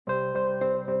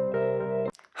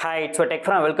Hi, it's a Tech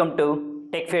From. Welcome to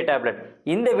Tech Fair Tablet.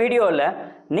 இந்த வீடியோவில்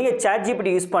நீங்கள்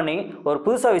ChatGPT use பண்ணி ஒரு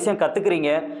புதுசாக விஷயம் கற்றுக்குறீங்க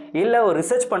இல்லை ஒரு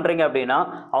ரிசர்ச் பண்ணுறீங்க அப்படின்னா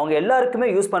அவங்க எல்லாருக்குமே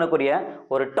யூஸ் பண்ணக்கூடிய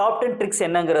ஒரு டாப் 10 ட்ரிக்ஸ்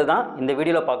என்னங்கிறது தான் இந்த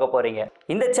வீடியோவில் பார்க்க போகிறீங்க.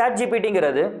 இந்த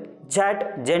ChatGPTங்கிறது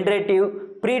Generative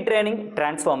Pre-Trained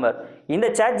Transformer. இந்த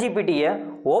ChatGPTயை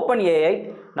OpenAI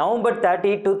November 30,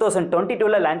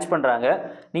 2022 லான்ச் பண்ணுறாங்க.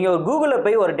 நீங்கள் ஒரு கூகுளில்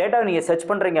போய் ஒரு டேட்டா நீங்கள் சர்ச்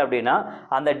பண்ணுறீங்க அப்படின்னா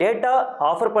அந்த டேட்டா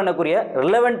ஆஃபர் பண்ணக்கூடிய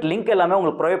ரிலவெண்ட் லிங்க் எல்லாமே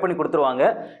உங்களுக்கு ப்ரொவைட் பண்ணி கொடுத்துருவாங்க.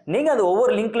 நீங்கள் அது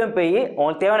ஒவ்வொரு லிங்க்லையும் போய்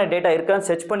உங்களுக்கு தேவையான டேட்டா இருக்கான்னு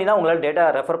சர்ச் பண்ணி தான் உங்களால் டேட்டா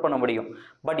ரெஃபர் பண்ண முடியும்.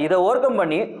 பட் இதை ஓவர் கம்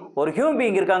பண்ணி ஒரு ஹியூமன்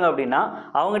பீயிங் இருக்காங்க அப்படின்னா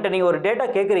அவங்ககிட்ட நீங்கள் ஒரு டேட்டா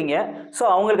கேட்குறீங்க. ஸோ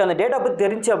அவங்களுக்கு அந்த டேட்டா பற்றி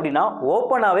தெரிஞ்சு அப்படின்னா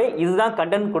ஓப்பனாகவே இதுதான்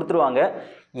கண்டென்ட் கொடுத்துருவாங்க.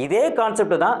 இதே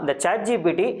கான்செப்ட் தான் இந்த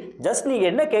ChatGPT. ஜஸ்ட் நீங்கள்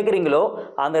என்ன கேட்குறீங்களோ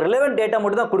அந்த ரிலவெண்ட் டேட்டா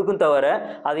மட்டும் தான் கொடுக்கும் தவிர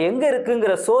அது எங்கே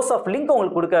இருக்குங்கிற சோர்ஸ் ஆஃப் லிங்க்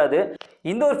உங்களுக்கு கொடுக்காது.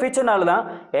 இந்த ஒரு ஃபீச்சர்னால தான்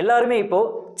எல்லாருமே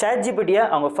இப்போது ChatGPTயை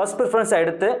அவங்க ஃபர்ஸ்ட் ப்ரிஃபரன்ஸாக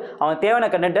எடுத்து அவங்க தேவையான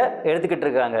கண்டென்ட்டை எடுத்துக்கிட்டு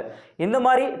இருக்காங்க. இந்த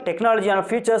மாதிரி டெக்னாலஜியான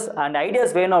ஃபீச்சர்ஸ் அண்ட்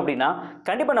ஐடியாஸ் வேணும் அப்படின்னா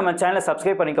கண்டிப்பாக நம்ம சேனலை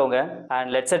சப்ஸ்கிரைப் பண்ணிக்கோங்க.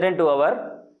 And let's attend to our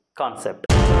concept.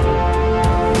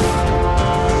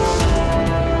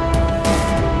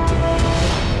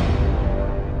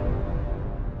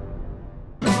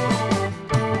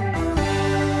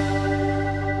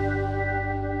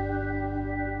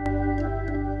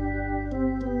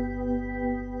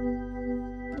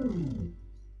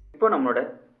 இப்போ நம்மளோட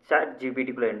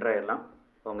ChatGPTக்குள்ளே என்ட்ரு ஆகிடலாம்.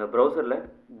 உங்கள் ப்ரௌசரில்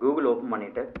கூகுள் ஓப்பன்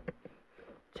பண்ணிவிட்டு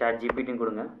ChatGPTன்னு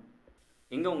கொடுங்க.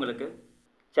 இங்கே உங்களுக்கு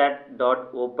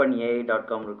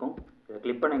chat.openai.com இருக்கும். இதை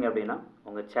கிளிக் பண்ணிங்க அப்படின்னா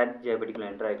உங்கள் ChatGPTக்குள்ளே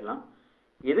என்ட்ரு ஆகிக்கலாம்.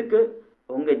 இதுக்கு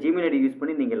உங்கள் ஜிமெயில் ஐடி யூஸ்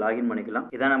பண்ணி நீங்கள் லாகின் பண்ணிக்கலாம்.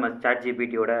 இதான் நம்ம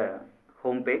ChatGPTயோட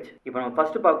ஹோம் பேஜ். இப்போ நம்ம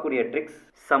ஃபஸ்ட்டு பார்க்கக்கூடிய ட்ரிக்ஸ்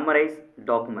சம்மரைஸ்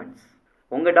டாக்குமெண்ட்ஸ்.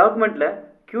 உங்கள் டாக்குமெண்ட்டில்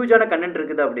ஹியூஜான கண்டென்ட்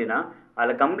இருக்குது அப்படின்னா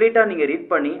அதில் கம்ப்ளீட்டாக நீங்கள் ரீட்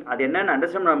பண்ணி அது என்னென்னு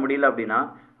அண்டர்ஸ்டாண்ட் பண்ண முடியல அப்படின்னா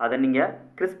அதை நீங்கள்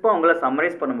கிறிஸ்பாக உங்களை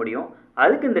சம்மரைஸ் பண்ண முடியும்.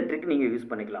 அதுக்கு இந்த ட்ரிக் நீங்கள் யூஸ்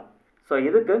பண்ணிக்கலாம். ஸோ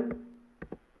இதுக்கு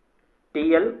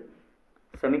TL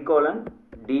semicolon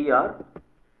DR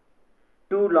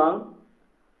too long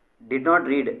did not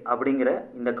read அப்படிங்கிற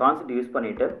இந்த கான்செப்ட் யூஸ்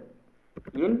பண்ணிவிட்டு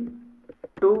in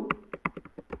 2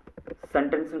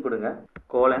 சென்டென்ஸ்னு கொடுங்க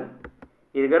கோலன்.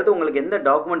 இதுக்கடுத்து உங்களுக்கு எந்த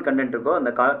டாக்குமெண்ட் கண்டென்ட் இருக்கோ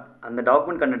அந்த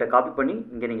டாக்குமெண்ட் கண்டென்ட்டை காப்பி பண்ணி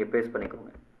இங்கே நீங்கள் பேஸ்ட்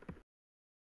பண்ணிக்கோங்க.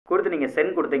 கொடுத்து நீங்கள்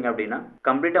சென்ட் கொடுத்தீங்க அப்படின்னா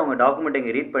கம்ப்ளீட்டாக உங்கள் டாக்குமெண்ட்டை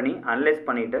இங்கே ரீட் பண்ணி அனலைஸ்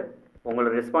பண்ணிவிட்டு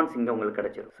உங்களோட ரெஸ்பான்ஸ் இங்கே உங்களுக்கு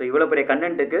கிடச்சிடும். ஸோ இவ்வளோ பெரிய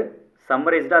கண்டென்ட்டுக்கு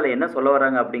சம்மரைஸ்டாக அதில் என்ன சொல்ல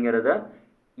வராங்க அப்படிங்கிறத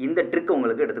இந்த ட்ரிக்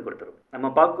உங்களுக்கு எடுத்து கொடுத்துரும். நம்ம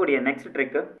பார்க்கக்கூடிய நெக்ஸ்ட்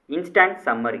ட்ரிக்கு இன்ஸ்டன்ட்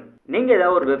சம்மரி. நீங்கள்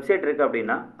ஏதாவது ஒரு வெப்சைட் இருக்குது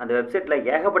அப்படின்னா அந்த வெப்சைட்டில்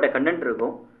ஏகப்பட்ட கண்டென்ட்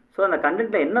இருக்கும். ஸோ அந்த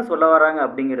கண்டென்ட்டில் என்ன சொல்ல வராங்க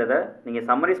அப்படிங்கிறத நீங்கள்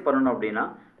சம்மரைஸ் பண்ணணும் அப்படின்னா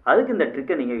அதுக்கு இந்த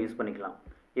ட்ரிக்கை நீங்கள் யூஸ் பண்ணிக்கலாம்.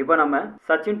 இப்போ நம்ம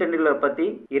சச்சின் டெண்டுல்கர் பற்றி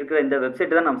இருக்கிற இந்த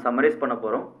வெப்சைட்டை தான் நம்ம சம்மரைஸ் பண்ண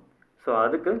போகிறோம். ஸோ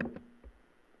அதுக்கு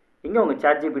இங்கே உங்கள்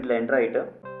ChatGPTயில் என்ட்ரு ஆகிட்டு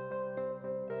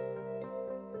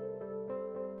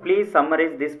please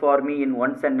summarise this for me in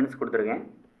 1 sentence கொடுத்துருக்கேன்.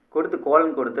 கொடுத்து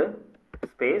கோலன் கொடுத்து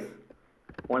ஸ்பேஸ்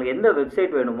உங்களுக்கு எந்த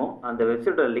வெப்சைட் வேணுமோ அந்த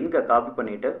வெப்சைட்டோட லிங்கை காப்பி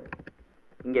பண்ணிவிட்டு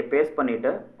இங்கே பேஸ்ட்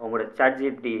பண்ணிவிட்டு உங்களோட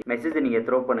ChatGPT மெசேஜை நீங்கள்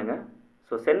த்ரோ பண்ணுங்கள்.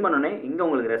 ஸோ சென்ட் பண்ணோன்னே இங்கே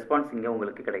உங்களுக்கு ரெஸ்பான்ஸ் இங்கே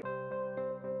உங்களுக்கு கிடைக்கும்.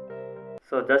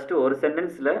 ஸோ ஜஸ்ட்டு ஒரு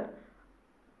சென்டென்ஸில்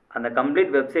அந்த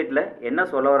கம்ப்ளீட் வெப்சைட்டில் என்ன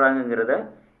சொல்ல வராங்கங்கிறத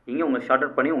இங்கே உங்களுக்கு ஷார்ட்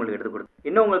அவுட் பண்ணி உங்களுக்கு எடுத்து கொடுத்து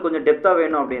இன்னும் உங்களுக்கு கொஞ்சம் டெப்த்தாக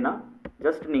வேணும் அப்படின்னா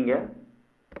ஜஸ்ட் நீங்கள்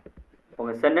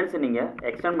உங்கள் சென்டென்ஸை நீங்கள்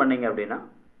எக்ஸ்டெண்ட் பண்ணீங்க அப்படின்னா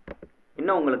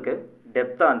இன்னும் உங்களுக்கு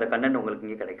டெப்த்தாக அந்த கண்டென்ட் உங்களுக்கு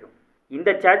இங்கே கிடைக்கும். இந்த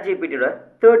ChatGPTயோட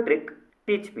தேர்ட் ட்ரிக்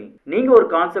டீச் மீ. நீங்கள் ஒரு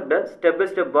கான்செப்டை ஸ்டெப் பை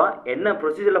ஸ்டெப்பாக என்ன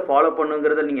ப்ரொசீஜரில் ஃபாலோ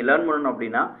பண்ணுங்கிறத நீங்கள் லேர்ன் பண்ணணும்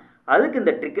அப்படின்னா அதுக்கு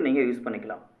இந்த ட்ரிக்கு நீங்கள் யூஸ்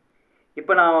பண்ணிக்கலாம்.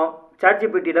 இப்போ நான்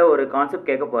ChatGPTயில் ஒரு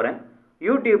கான்செப்ட் கேட்க போகிறேன்.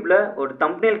 யூடியூப்பில் ஒரு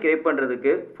தம்ப்நெயில் கிரியேட்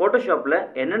பண்ணுறதுக்கு ஃபோட்டோஷாப்பில்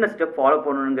என்னென்ன ஸ்டெப் ஃபாலோ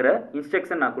பண்ணணுங்கிற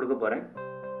இன்ஸ்ட்ரக்ஷன் நான் கொடுக்க போகிறேன்.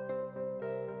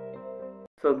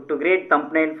 So to create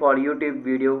thumbnail for YouTube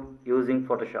video using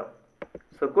Photoshop.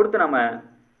 So கொடுத்து நம்ம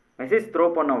மெசேஜ் த்ரோ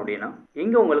பண்ணோம் அப்படின்னா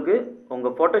இங்கே உங்களுக்கு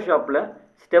உங்கள் ஃபோட்டோஷாப்பில்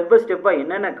ஸ்டெப் பை ஸ்டெப்பாக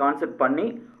என்னென்ன கான்செப்ட் பண்ணி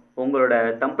உங்களோட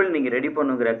தம்ப்நெயில் நீங்கள் ரெடி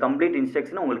பண்ணுங்கிற கம்ப்ளீட்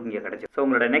இன்ஸ்ட்ரக்ஷன் உங்களுக்கு இங்கே கிடைக்கும். ஸோ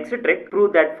உங்களோட next trick prove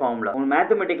that formula. உங்கள்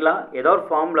மேத்தமெட்டிக்கலாக ஏதோ ஒரு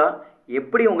ஃபார்முலா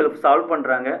எப்படி உங்களுக்கு சால்வ்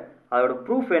பண்ணுறாங்க அதோட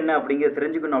ப்ரூஃப் என்ன அப்படிங்கிறத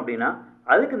தெரிஞ்சுக்கணும் அப்படின்னா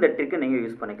அதுக்கு இந்த ட்ரிக்கை நீங்கள்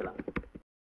யூஸ் பண்ணிக்கலாம்.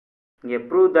 இங்கே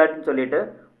ப்ரூவ் தட்னு சொல்லிவிட்டு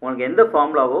உங்களுக்கு எந்த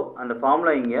ஃபார்முலாவோ அந்த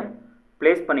ஃபார்முலா இங்கே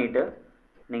ப்ளேஸ் பண்ணிவிட்டு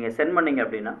நீங்கள் சென்ட் பண்ணிங்க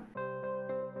அப்படின்னா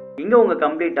இங்கே உங்கள்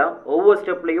கம்ப்ளீட்டாக ஒவ்வொரு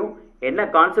ஸ்டெப்லேயும் என்ன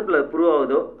கான்செப்டில் அது ப்ரூவ்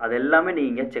ஆகுதோ அது எல்லாமே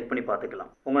நீங்கள் செக் பண்ணி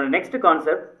பார்த்துக்கலாம். உங்களோட நெக்ஸ்ட்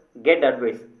கான்செப்ட் கெட்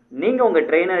அட்வைஸ். நீங்கள் உங்கள்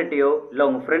ட்ரெயினர்கிட்டையோ இல்லை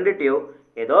உங்கள் ஃப்ரெண்டுகிட்டையோ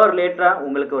ஏதோ ரிலேட்டடாக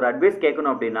உங்களுக்கு ஒரு அட்வைஸ்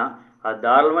கேட்கணும் அப்படின்னா அது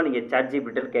தாராளமாக நீங்கள்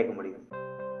ChatGPTயில் கேட்க முடியும்.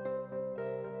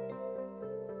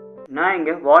 நான்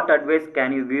இங்கே what advice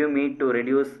can you view me to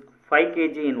reduce 5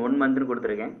 kg in 1 monthன்னு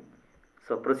கொடுத்துருக்கேன்.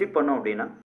 ஸோ ப்ரொசீட் பண்ணோம் அப்படின்னா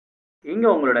இங்கே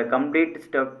உங்களோட கம்ப்ளீட்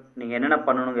ஸ்டெப் நீங்கள் என்னென்ன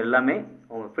பண்ணணுங்க எல்லாமே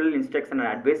உங்கள் ஃபுல் இன்ஸ்ட்ரக்ஷன்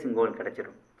அண்ட் அட்வைஸ் உங்களுக்கு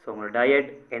கிடச்சிடும். ஸோ உங்களோட டயட்,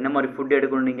 என்ன மாதிரி ஃபுட்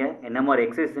எடுக்கணும், நீங்கள் என்ன மாதிரி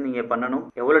எக்ஸசைஸ் நீங்கள் பண்ணணும்,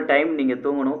 எவ்வளோ டைம் நீங்கள்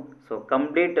தூங்கணும், ஸோ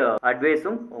கம்ப்ளீட்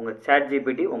அட்வைஸும் உங்கள்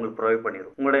ChatGPT உங்களுக்கு ப்ரொவைட்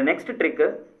பண்ணிடும். உங்களோட நெக்ஸ்ட் ட்ரிக்கு,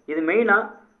 இது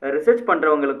மெயினாக ரிசர்ச்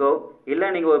பண்ணுறவங்களுக்கோ இல்லை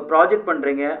நீங்கள் ஒரு ப்ராஜெக்ட்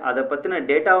பண்ணுறீங்க, அதை பற்றின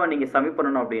டேட்டாவை நீங்கள் சப்மிட்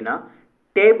பண்ணணும் அப்படின்னா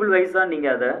டேபிள் வைஸாக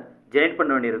நீங்கள் அதை ஜெனரேட்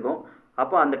பண்ண வேண்டியிருக்கும்.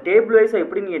 அப்போ அந்த டேபிள் வைஸாக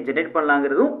எப்படி நீங்கள் ஜெனரேட்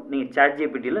பண்ணலாங்கிறதும் நீங்கள்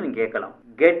ChatGPTயில் நீங்கள் கேட்கலாம்.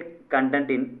 கெட்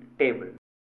கண்டென்ட் இன் டேபிள்.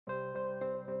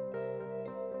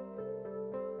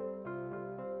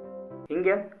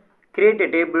 இங்கே create a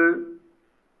table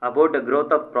about a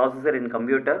growth of processor in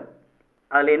computer.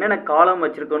 அதில் என்னென்ன காலம்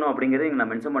வச்சுருக்கணும் அப்படிங்கிறது இங்கே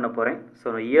நான் மென்ஷன் பண்ண போகிறேன்.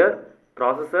 ஸோ இயர்,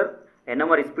 ப்ராசஸர், என்ன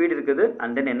மாதிரி ஸ்பீட் இருக்குது,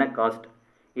 அண்ட் தென் என்ன காஸ்ட்,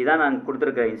 இதான் நான்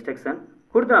கொடுத்துருக்க இன்ஸ்ட்ரக்ஷன்.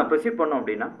 கொடுத்து நான் ப்ரொசீட் பண்ணோம்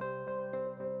அப்படின்னா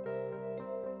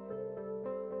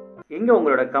இங்கே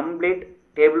உங்களோட கம்ப்ளீட்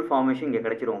டேபிள் ஃபார்மேஷன் இங்கே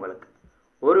கிடச்சிரும் உங்களுக்கு.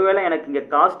 ஒருவேளை எனக்கு இங்கே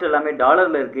காஸ்ட் எல்லாமே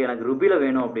டாலரில் இருக்குது, எனக்கு ருபியில்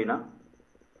வேணும் அப்படின்னா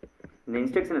இந்த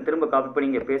இன்ஸ்ட்ரக்ஷனை திரும்ப காப்பி பண்ணி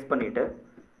இங்கே பேஸ்ட் பண்ணிவிட்டு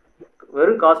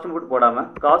வெறும் காஸ்ட் மட்டும் போடாமல்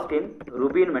காஸ்ட் இன்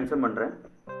ருபின்னு மென்ஷன் பண்ணுறேன்.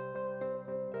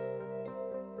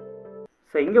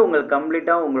 ஸோ இங்கே உங்களுக்கு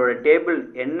கம்ப்ளீட்டாக உங்களோட டேபிள்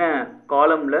என்ன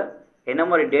காலமில் என்ன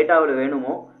மாதிரி டேட்டாவில்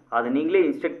வேணுமோ அதை நீங்களே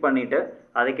இன்ஸ்ட்ரக்ட் பண்ணிவிட்டு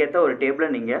அதுக்கேற்ற ஒரு டேபிளை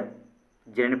நீங்கள்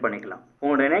ஜெனரேட் பண்ணிக்கலாம்.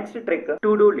 உங்களோட next trick,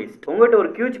 to do list. உங்கள்கிட்ட ஒரு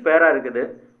ஹியூஜ் பேராக இருக்குது,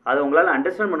 அதை உங்களால்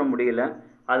அண்டர்ஸ்டாண்ட் பண்ண முடியல,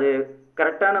 அது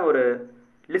கரெக்டான ஒரு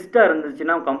லிஸ்ட்டாக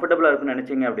இருந்துச்சுன்னா கம்ஃபர்டபுளாக இருக்குன்னு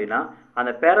நினச்சிங்க அப்படின்னா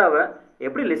அந்த பேராவை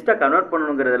எப்படி லிஸ்ட்டாக கன்வெர்ட்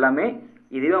பண்ணணுங்கிறது எல்லாமே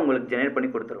இதுவே உங்களுக்கு ஜெனரேட் பண்ணி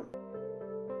கொடுத்துரும்.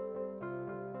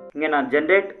 இங்கே நான்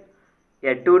generate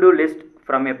a to do list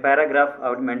from a paragraph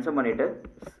அப்படின்னு மென்ஷன் பண்ணிவிட்டு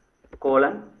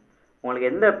கோலன், உங்களுக்கு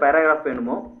எந்த பேராகிராஃப்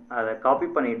வேணுமோ அதை காப்பி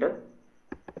பண்ணிவிட்டு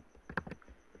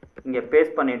இங்கே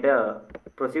பேஸ்ட் பண்ணிவிட்டு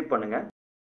ப்ரொசீட் பண்ணுங்கள்.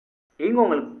 இங்கே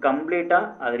உங்களுக்கு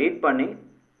கம்ப்ளீட்டாக அதை ரீட் பண்ணி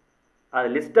அது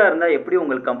லிஸ்ட்டாக இருந்தால் எப்படி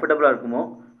உங்களுக்கு கம்ஃபர்டபுளாக இருக்குமோ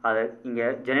அதை இங்கே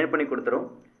ஜெனரேட் பண்ணி கொடுத்துரும்.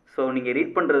 ஸோ நீங்கள்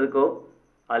ரீட் பண்ணுறதுக்கோ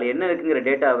அதில் என்ன இருக்குங்கிற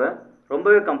டேட்டாவை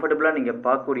ரொம்பவே கம்ஃபர்டபுளாக நீங்கள்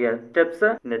பார்க்கக்கூடிய ஸ்டெப்ஸை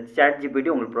இந்த ChatGPT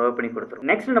உங்களுக்கு ப்ரொவைட் பண்ணி கொடுத்துரும்.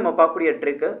 நெக்ஸ்ட் நம்ம பார்க்கக்கூடிய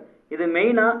ட்ரிக்கு, இது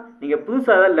மெயினாக நீங்கள்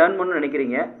புதுசாக அதை லேர்ன் பண்ணணும்னு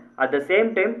நினைக்கிறீங்க, அட் த சேம்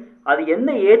டைம் அது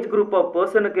எந்த ஏஜ் குரூப் ஆஃப்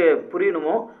பர்சனுக்கு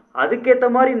புரியணுமோ அதுக்கேற்ற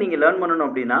மாதிரி நீங்கள் லேர்ன் பண்ணணும்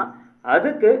அப்படின்னா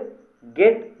அதுக்கு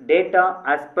get data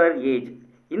as per age,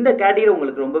 இந்த கேட்டகரி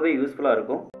உங்களுக்கு ரொம்பவே யூஸ்ஃபுல்லாக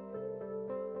இருக்கும்.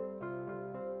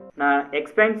 நான்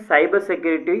explain cyber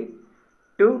security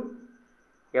to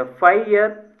a 5-year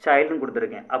சைல்டுன்னு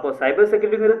கொடுத்துருக்கேன். அப்போது சைபர்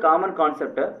செக்யூரிட்டிங்கிறது காமன்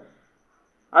கான்செப்ட்டு,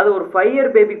 அது ஒரு 5-year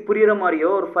பேபிக்கு புரிகிற மாதிரியோ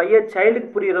ஒரு 5-year சைல்டுக்கு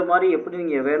புரிகிற மாதிரி எப்படி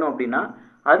நீங்கள் வேணும் அப்படின்னா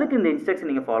அதுக்கு இந்த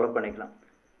இன்ஸ்ட்ரக்ஷன் நீங்கள் ஃபாலோ பண்ணிக்கலாம்.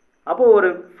 அப்போது ஒரு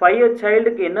 5-year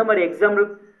சைல்டுக்கு என்ன மாதிரி எக்ஸாம்பிள்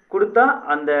கொடுத்தா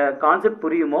அந்த கான்செப்ட்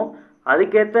புரியுமோ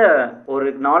அதுக்கேற்ற ஒரு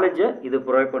நாலேஜை இது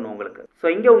ப்ரொவைட் பண்ணும் உங்களுக்கு. ஸோ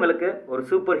இங்கே உங்களுக்கு ஒரு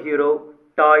super hero,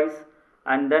 toys,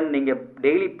 and then நீங்கள்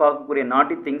டெய்லி பார்க்கக்கூடிய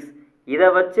நாட்டி திங்ஸ், இதை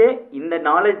வச்சே இந்த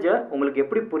நாலேஜை உங்களுக்கு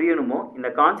எப்படி புரியணுமோ, இந்த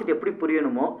கான்செப்ட் எப்படி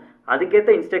புரியணுமோ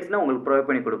அதுக்கேற்ற இன்ஸ்ட்ரக்ஷனை உங்களுக்கு ப்ரொவைட்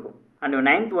பண்ணி கொடுக்கும். And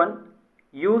 9th one,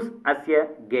 use as a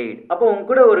guide. அப்போ உங்க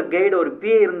கூட ஒரு கைடு, ஒரு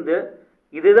PA இருந்து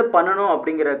இதை பண்ணணும்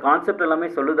அப்படிங்கிற கான்செப்ட் எல்லாமே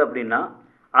சொல்லுது அப்படின்னா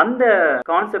அந்த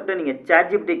கான்செப்டை நீங்கள்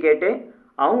ChatGPT கேட்டே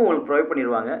அவங்க உங்களுக்கு ப்ரொவைட்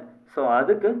பண்ணிடுவாங்க. ஸோ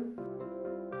அதுக்கு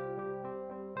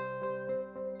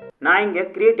நான் இங்கே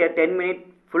கிரியேட் எ 10-minute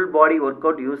full body work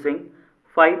out using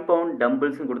 5 pound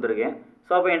டம்பிள்ஸ்னு கொடுத்துருக்கேன்.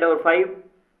 ஸோ அப்போ என்கிட்ட ஒரு 5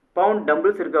 pound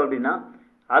டம்பிள்ஸ் இருக்குது அப்படின்னா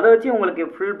அதை வச்சு உங்களுக்கு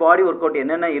ஃபுல் பாடி ஒர்க் அவுட்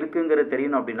என்னென்ன இருக்குங்கிறது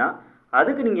தெரியணும் அப்படின்னா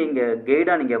அதுக்கு நீங்கள் இங்கே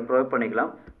கைடாக நீங்கள் ப்ரொவைட்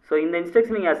பண்ணிக்கலாம். ஸோ இந்த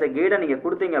இன்ஸ்ட்ரக்ஷன் நீங்கள் ஆஸ் எ கைடாக நீங்கள்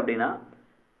கொடுத்தீங்க அப்படின்னா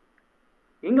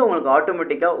இங்கே உங்களுக்கு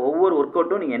ஆட்டோமேட்டிக்காக ஒவ்வொரு ஒர்க்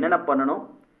அவுட்டும் நீங்கள் என்னென்ன பண்ணணும்,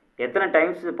 எத்தனை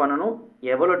டைம்ஸ் பண்ணணும்,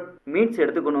 எவ்வளோ மீட்ஸ்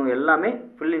எடுத்துக்கணும், எல்லாமே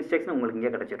ஃபுல் இன்ஸ்ட்ரக்ஷன் உங்களுக்கு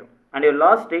இங்கே கிடச்சிடும். அண்ட் யூர்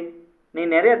லாஸ்ட் ட்ரிக்,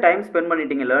 நீங்கள் நிறைய டைம் ஸ்பெண்ட்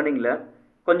பண்ணிட்டீங்க லேர்னிங்கில்,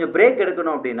 கொஞ்சம் பிரேக்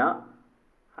எடுக்கணும் அப்படின்னா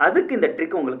அதுக்கு இந்த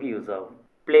ட்ரிக் உங்களுக்கு யூஸ் ஆகும்.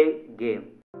 Play game.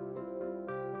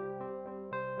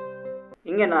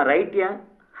 இங்கே நான் right a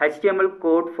HTML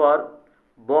code for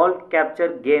ball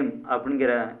capture game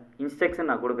அப்படிங்கிற இன்ஸ்ட்ரக்ஷன்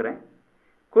நான் கொடுக்குறேன்.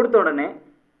 கொடுத்த உடனே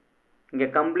இங்கே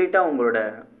கம்ப்ளீட்டாக உங்களோட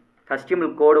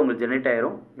HTML கோடு உங்களுக்கு ஜெனரேட்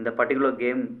ஆயிரும் இந்த பர்டிகுலர்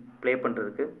கேம் ப்ளே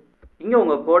பண்ணுறதுக்கு. இங்கே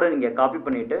உங்கள் கோடை நீங்கள் காப்பி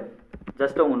பண்ணிவிட்டு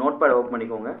ஜஸ்ட் உங்கள் நோட்பேடை ஓப்பன்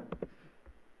பண்ணிக்கோங்க.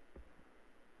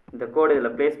 இந்த கோடு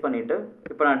இதில் ப்ளேஸ் பண்ணிவிட்டு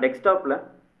இப்போ நான் டெஸ்க்டாப்பில்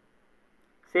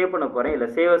சேவ் பண்ண போகிறேன். இல்லை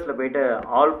சேவர்ஸில் போய்ட்டு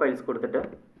ஆல் ஃபைல்ஸ் கொடுத்துட்டு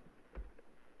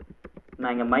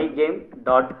நான் இங்கே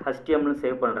mygame.html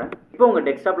சேவ் பண்ணுறேன். இப்போ உங்கள்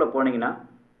டெஸ்க்டாப்பில் போனீங்கன்னா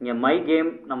இங்கே மை கேம்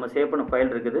நம்ம சேவ் பண்ண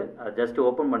ஃபைல் இருக்குது, அதை ஜஸ்ட்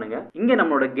ஓப்பன் பண்ணுங்கள். இங்கே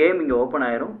நம்மளோட கேம் இங்கே ஓப்பன்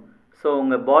ஆயிரும். ஸோ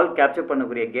உங்கள் பால் கேப்சர்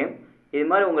பண்ணக்கூடிய கேம் இது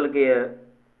மாதிரி உங்களுக்கு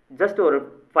ஜஸ்ட் ஒரு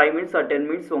 5 minutes or 10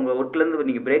 minutes உங்கள் ஒர்க்லேருந்து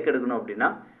நீங்கள் பிரேக் எடுக்கணும் அப்படின்னா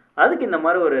அதுக்கு இந்த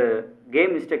மாதிரி ஒரு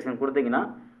கேம் இன்ஸ்ட்ரக்ஷன் கொடுத்தீங்கன்னா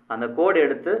அந்த கோடு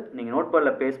எடுத்து நீங்கள்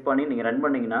நோட்பேடில் பேஸ்ட் பண்ணி நீங்கள் ரன்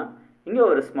பண்ணிங்கன்னா இங்கே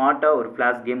ஒரு ஸ்மார்ட்டாக ஒரு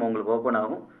ஃப்ளாஷ் கேம் உங்களுக்கு ஓப்பன்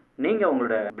ஆகும். நீங்கள்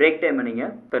உங்களோட பிரேக் டைமை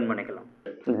நீங்கள் ஸ்பெண்ட் பண்ணிக்கலாம்.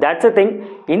 That's a thing.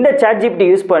 இந்த ChatGPT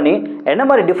யூஸ் பண்ணி என்ன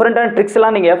மாதிரி டிஃப்ரெண்ட்டான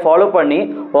ட்ரிக்ஸ்லாம் நீங்கள் ஃபாலோ பண்ணி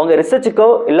உங்கள் ரிசர்ச்சுக்கோ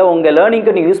இல்லை உங்கள்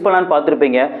லேர்னிங்க்கோ நீங்கள் யூஸ் பண்ணலான்னு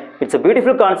பார்த்துருப்பீங்க. It's a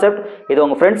beautiful concept. இது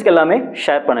உங்கள் ஃப்ரெண்ட்ஸ்க்கு எல்லாமே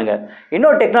ஷேர் பண்ணுங்கள்.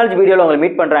 இன்னொரு டெக்னாலஜி வீடியோவில் உங்களை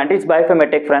மீட் பண்ணுறேன். And it's by from my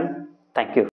tech friend. Thank you.